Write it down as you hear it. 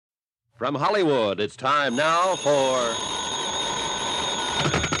From Hollywood, it's time now for...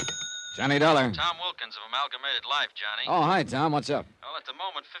 Johnny Dollar. Tom Wilkins of Amalgamated Life, Johnny. Oh, hi, Tom. What's up? Well, at the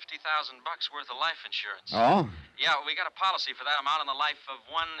moment, $50,000 worth of life insurance. Oh? Yeah, we got a policy for that amount on the life of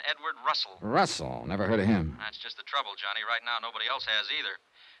one Edward Russell. Russell. Never heard of him. That's just the trouble, Johnny. Right now, nobody else has either.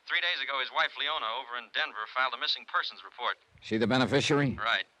 3 days ago, his wife, Leona, over in Denver, filed a missing persons report. She the beneficiary?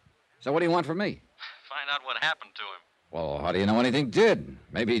 Right. So what do you want from me? Find out what happened to him. Well, how do you know anything did?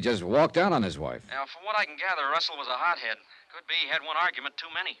 Maybe he just walked out on his wife. Now, from what I can gather, Russell was a hothead. Could be he had one argument too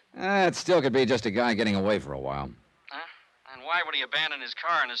many. It still could be just a guy getting away for a while. Huh? And why would he abandon his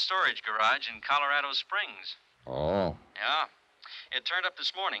car in his storage garage in Colorado Springs? Oh. Yeah. It turned up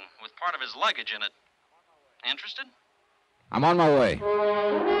this morning with part of his luggage in it. Interested? I'm on my way.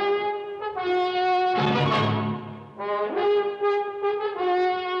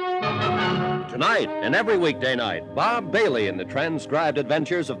 Tonight and every weekday night, Bob Bailey in the transcribed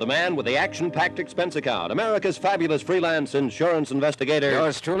adventures of the man with the action-packed expense account, America's fabulous freelance insurance investigator.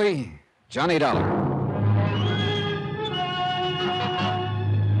 Yours truly, Johnny Dollar.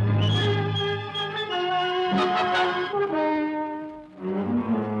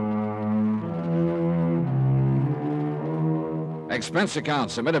 Expense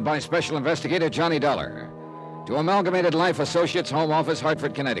account submitted by Special Investigator Johnny Dollar to Amalgamated Life Associates, Home Office,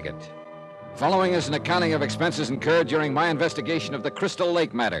 Hartford, Connecticut. Following is an accounting of expenses incurred during my investigation of the Crystal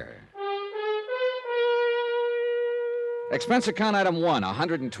Lake matter. Expense account item 1,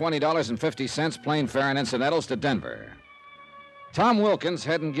 $120.50, plane fare and incidentals to Denver. Tom Wilkins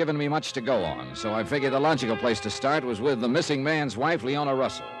hadn't given me much to go on, so I figured the logical place to start was with the missing man's wife, Leona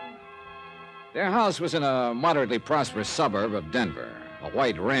Russell. Their house was in a moderately prosperous suburb of Denver, a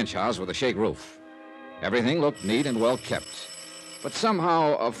white ranch house with a shake roof. Everything looked neat and well kept. But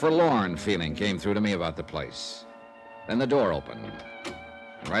somehow a forlorn feeling came through to me about the place. Then the door opened.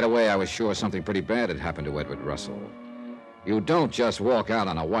 And right away I was sure something pretty bad had happened to Edward Russell. You don't just walk out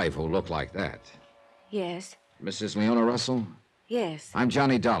on a wife who looked like that. Yes. Mrs. Leona Russell? Yes. I'm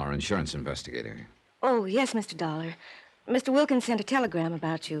Johnny Dollar, insurance investigator. Oh, yes, Mr. Dollar. Mr. Wilkins sent a telegram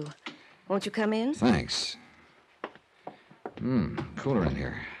about you. Won't you come in? Thanks. Cooler in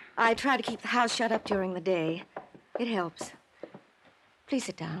here. I try to keep the house shut up during the day. It helps. Please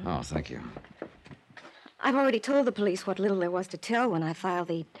sit down. Oh, thank you. I've already told the police what little there was to tell when I filed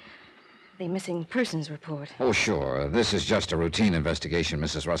the missing persons report. Oh, sure. This is just a routine investigation,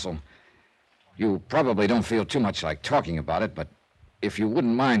 Mrs. Russell. You probably don't feel too much like talking about it, but if you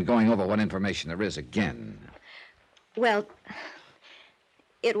wouldn't mind going over what information there is again. Well,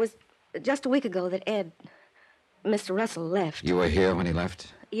 it was just a week ago that Mr. Russell left. You were here when he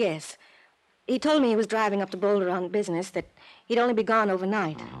left? Yes. He told me he was driving up to Boulder on business, that he'd only be gone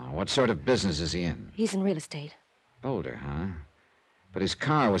overnight. Oh, what sort of business is he in? He's in real estate. Boulder, huh? But his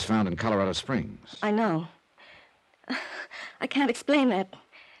car was found in Colorado Springs. I know. I can't explain that.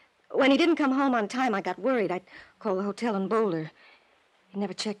 When he didn't come home on time, I got worried. I'd call the hotel in Boulder. He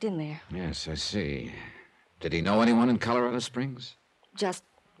never checked in there. Yes, I see. Did he know anyone in Colorado Springs? Just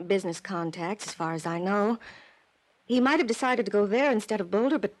business contacts, as far as I know. He might have decided to go there instead of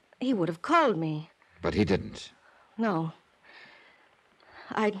Boulder, but he would have called me. But he didn't. No.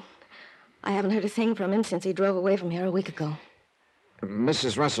 I haven't heard a thing from him since he drove away from here a week ago.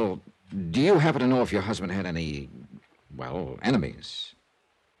 Mrs. Russell, do you happen to know if your husband had any, enemies?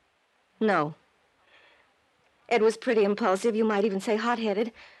 No. Ed was pretty impulsive, you might even say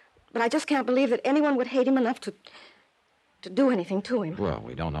hot-headed, but I just can't believe that anyone would hate him enough to do anything to him. Well,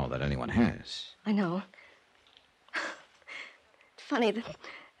 we don't know that anyone has. I know. It's funny, the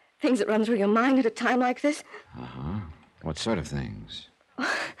things that run through your mind at a time like this. Uh-huh. What sort of things?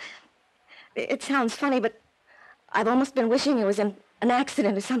 It sounds funny, but I've almost been wishing he was in an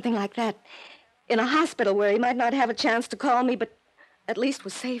accident or something like that. In a hospital where he might not have a chance to call me, but at least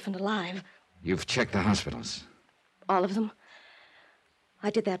was safe and alive. You've checked the hospitals? All of them.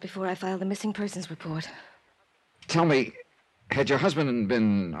 I did that before I filed the missing persons report. Tell me, had your husband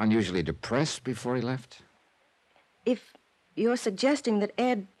been unusually depressed before he left? If you're suggesting that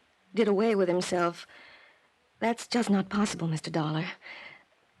Ed did away with himself, that's just not possible, Mr. Dollar.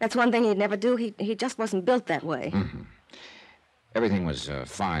 That's one thing he'd never do. He just wasn't built that way. Mm-hmm. Everything was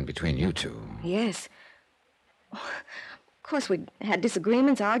fine between you two. Yes. Of course, we'd had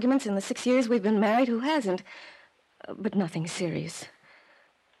disagreements, arguments in the 6 years we've been married. Who hasn't? But nothing serious.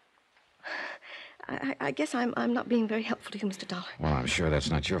 I guess I'm not being very helpful to you, Mr. Dollar. Well, I'm sure that's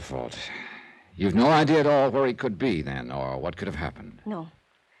not your fault. You've no idea at all where he could be, then, or what could have happened? No.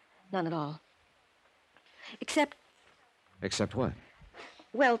 None at all. Except... Except what?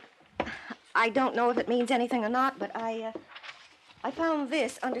 Well, I don't know if it means anything or not, but I found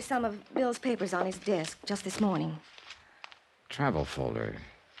this under some of Bill's papers on his desk just this morning. Travel folder.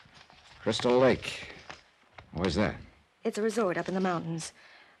 Crystal Lake. Where's that? It's a resort up in the mountains.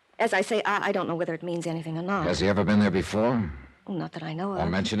 As I say, I don't know whether it means anything or not. Has he ever been there before? Oh, not that I know Or of.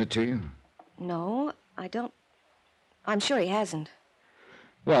 mentioned it to you? No, I don't. I'm sure he hasn't.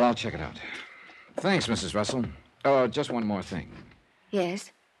 Well, I'll check it out. Thanks, Mrs. Russell. Oh, just one more thing.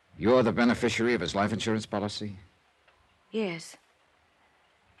 Yes? You're the beneficiary of his life insurance policy? Yes.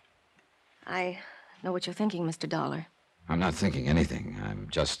 I know what you're thinking, Mr. Dollar. I'm not thinking anything. I'm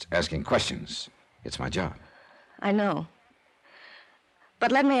just asking questions. It's my job. I know.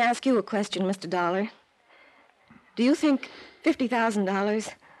 But let me ask you a question, Mr. Dollar. Do you think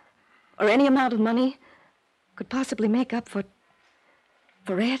 $50,000 or any amount of money could possibly make up for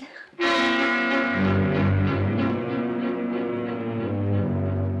Red?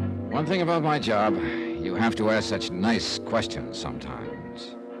 One thing about my job, you have to ask such nice questions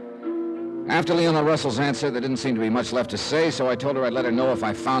sometimes. After Leona Russell's answer, there didn't seem to be much left to say, so I told her I'd let her know if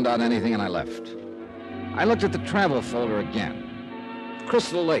I found out anything, and I left. I looked at the travel folder again.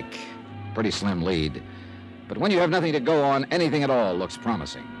 Crystal Lake. Pretty slim lead. But when you have nothing to go on, anything at all looks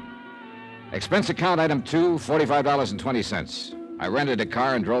promising. Expense account item 2, $45.20. I rented a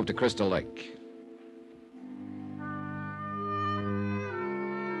car and drove to Crystal Lake.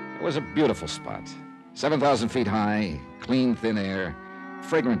 It was a beautiful spot. 7,000 feet high, clean, thin air,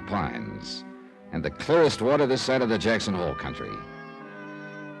 fragrant pines, and the clearest water this side of the Jackson Hole country.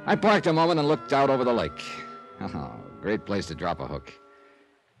 I parked a moment and looked out over the lake. Oh, great place to drop a hook.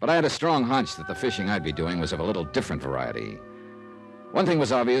 But I had a strong hunch that the fishing I'd be doing was of a little different variety. One thing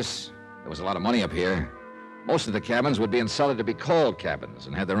was obvious. There was a lot of money up here. Most of the cabins would be insulted to be called cabins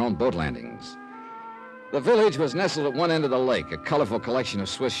and had their own boat landings. The village was nestled at one end of the lake, a colorful collection of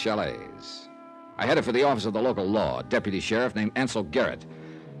Swiss chalets. I headed for the office of the local law, a deputy sheriff named Ansel Garrett.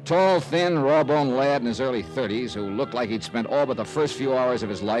 Tall, thin, raw-boned lad in his early 30s who looked like he'd spent all but the first few hours of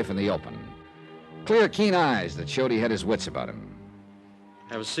his life in the open. Clear, keen eyes that showed he had his wits about him.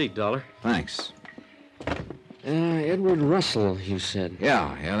 Have a seat, Dollar. Thanks. Edward Russell, you said.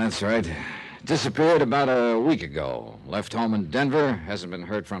 Yeah, that's right. Disappeared about a week ago. Left home in Denver, hasn't been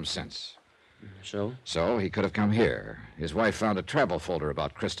heard from since. So? So he could have come here. His wife found a travel folder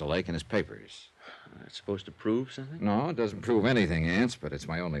about Crystal Lake in his papers. That's supposed to prove something? No, it doesn't prove anything, Ants, but it's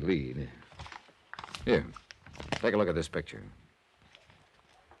my only lead. Here, take a look at this picture.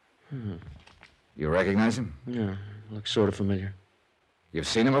 You recognize him? Yeah, looks sort of familiar. You've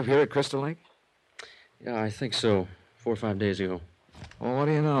seen him up here at Crystal Lake? Yeah, I think so. 4 or 5 days ago. Well, what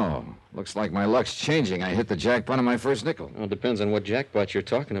do you know? Looks like my luck's changing. I hit the jackpot on my first nickel. Well, it depends on what jackpot you're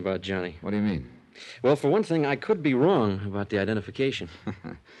talking about, Johnny. What do you mean? Well, for one thing, I could be wrong about the identification.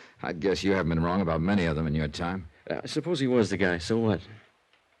 I'd guess you haven't been wrong about many of them in your time. Suppose he was the guy, so what?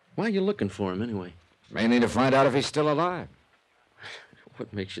 Why are you looking for him, anyway? Mainly to find out if he's still alive.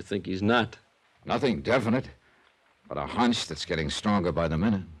 What makes you think he's not? Nothing definite, but a hunch that's getting stronger by the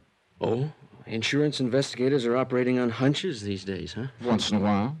minute. Oh? Insurance investigators are operating on hunches these days, huh? Once in a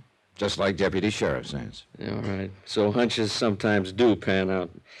while. Just like deputy sheriff's ants. All right. So hunches sometimes do pan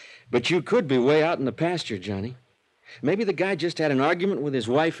out. But you could be way out in the pasture, Johnny. Maybe the guy just had an argument with his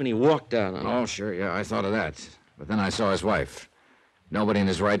wife and he walked out on her. Oh, sure, yeah, I thought of that. But then I saw his wife. Nobody in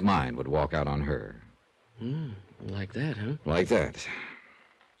his right mind would walk out on her. Like that, huh? Like that.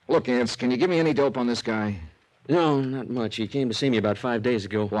 Look, Ants, can you give me any dope on this guy? No, not much. He came to see me about 5 days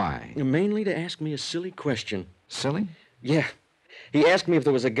ago. Why? Mainly to ask me a silly question. Silly? Yeah. He asked me if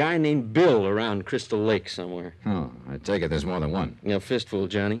there was a guy named Bill around Crystal Lake somewhere. Oh, I take it there's more than one. A fistful,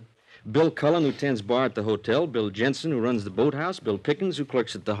 Johnny. Bill Cullen, who tends bar at the hotel. Bill Jensen, who runs the boathouse. Bill Pickens, who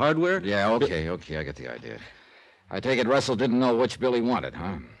clerks at the hardware. Yeah, okay, I get the idea. I take it Russell didn't know which Bill he wanted,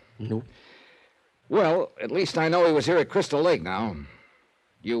 huh? Nope. Well, at least I know he was here at Crystal Lake now.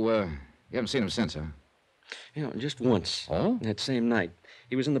 You haven't seen him since, huh? Yeah, just once. Oh? That same night.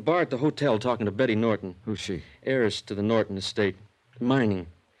 He was in the bar at the hotel talking to Betty Norton. Who's she? Heiress to the Norton estate. Mining.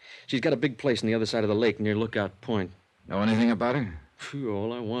 She's got a big place on the other side of the lake near Lookout Point. Know anything about her? Phew,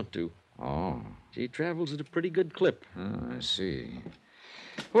 all I want to. Oh. She travels at a pretty good clip. Oh, I see.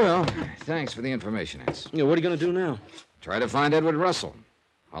 Well, thanks for the information, Ants. Yeah, what are you going to do now? Try to find Edward Russell,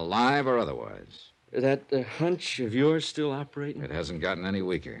 alive or otherwise. That hunch of yours still operating? It hasn't gotten any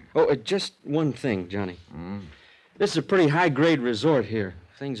weaker. Oh, just one thing, Johnny. This is a pretty high-grade resort here.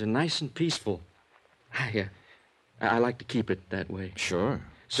 Things are nice and peaceful. I like to keep it that way. Sure.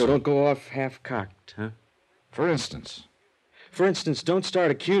 So don't go off half-cocked, huh? For instance? For instance, don't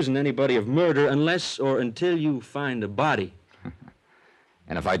start accusing anybody of murder unless or until you find a body.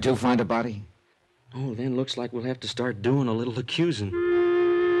 And if I do find a body? Oh, then looks like we'll have to start doing a little accusing.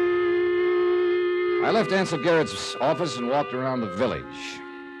 I left Ansel Garrett's office and walked around the village.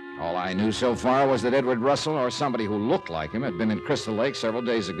 All I knew so far was that Edward Russell, or somebody who looked like him, had been in Crystal Lake several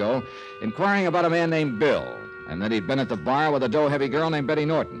days ago, inquiring about a man named Bill, and that he'd been at the bar with a dough-heavy girl named Betty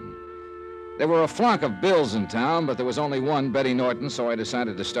Norton. There were a flock of Bills in town, but there was only one, Betty Norton, so I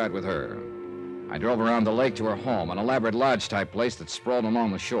decided to start with her. I drove around the lake to her home, an elaborate lodge-type place that sprawled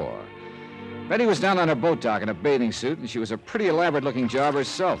along the shore. Betty was down on her boat dock in a bathing suit, and she was a pretty elaborate-looking job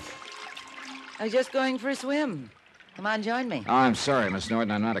herself. I was just going for a swim. Come on, join me. Oh, I'm sorry, Miss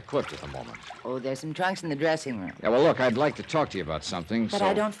Norton. I'm not equipped at the moment. Oh, there's some trunks in the dressing room. Yeah, well, look, I'd like to talk to you about something, But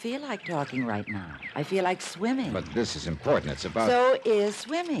I don't feel like talking right now. I feel like swimming. But this is important. It's about... So is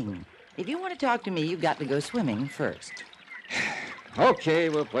swimming. If you want to talk to me, you've got to go swimming first. Okay,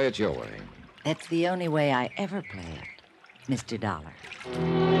 we'll play it your way. That's the only way I ever play it, Mr. Dollar.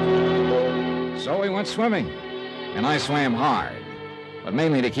 So we went swimming, and I swam hard, but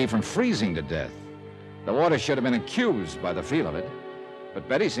mainly to keep from freezing to death. The water should have been accused by the feel of it, but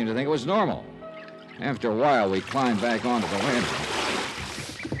Betty seemed to think it was normal. After a while, we climbed back onto the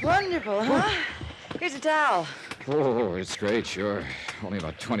landing. Wonderful, huh? Here's a towel. Oh, it's great, sure. Only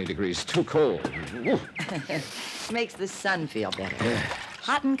about 20 degrees too cold. Woo. Makes the sun feel better.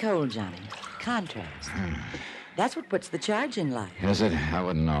 Hot and cold, Johnny. Contrast. That's what puts the charge in life. Is it? I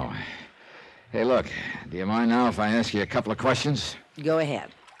wouldn't know. Hey, look, do you mind now if I ask you a couple of questions? Go ahead.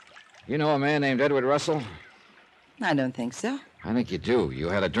 You know a man named Edward Russell? I don't think so. I think you do. You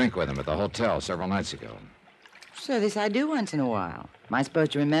had a drink with him at the hotel several nights ago. So this I do once in a while. Am I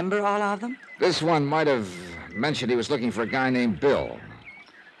supposed to remember all of them? This one might have mentioned he was looking for a guy named Bill.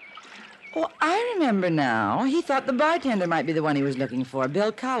 Oh, I remember now. He thought the bartender might be the one he was looking for,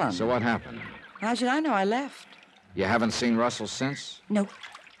 Bill Cullen. So what happened? How should I know? I left. You haven't seen Russell since? Nope.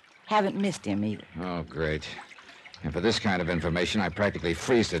 Haven't missed him either. Oh, great. And for this kind of information, I practically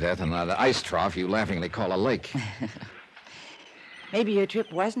freeze to death in the ice trough you laughingly call a lake. Maybe your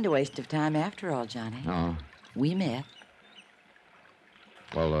trip wasn't a waste of time after all, Johnny. Oh. We met.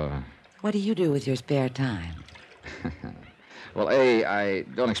 Well, What do you do with your spare time? Well, A, I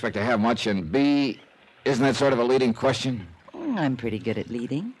don't expect to have much, and B, isn't that sort of a leading question? I'm pretty good at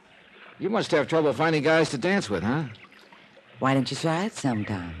leading. You must have trouble finding guys to dance with, huh? Why don't you try it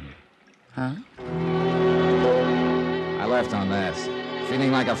sometime? Huh? I left on that,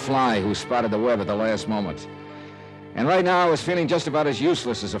 feeling like a fly who spotted the web at the last moment. And right now I was feeling just about as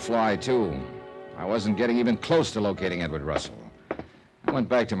useless as a fly, too. I wasn't getting even close to locating Edward Russell. I went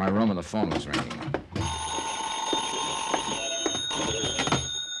back to my room and the phone was ringing.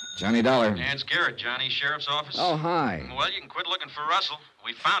 Johnny Dollar. It's Garrett, Johnny, sheriff's office. Oh, hi. Well, you can quit looking for Russell.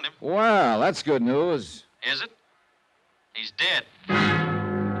 We found him. Well, that's good news. Is it? He's dead.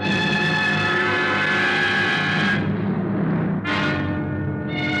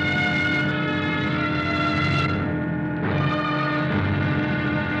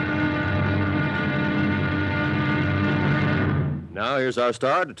 Now, here's our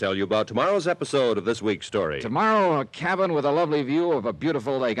star to tell you about tomorrow's episode of this week's story. Tomorrow, a cabin with a lovely view of a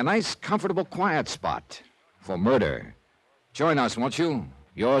beautiful lake. A nice, comfortable, quiet spot for murder. Join us, won't you?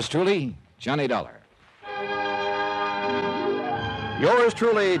 Yours truly, Johnny Dollar. Yours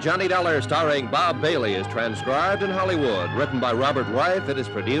truly, Johnny Dollar, starring Bob Bailey, is transcribed in Hollywood. Written by Robert Reif, it is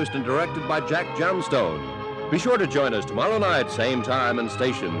produced and directed by Jack Johnstone. Be sure to join us tomorrow night, same time and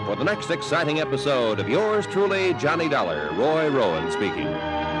station, for the next exciting episode of Yours truly, Johnny Dollar. Roy Rowan speaking.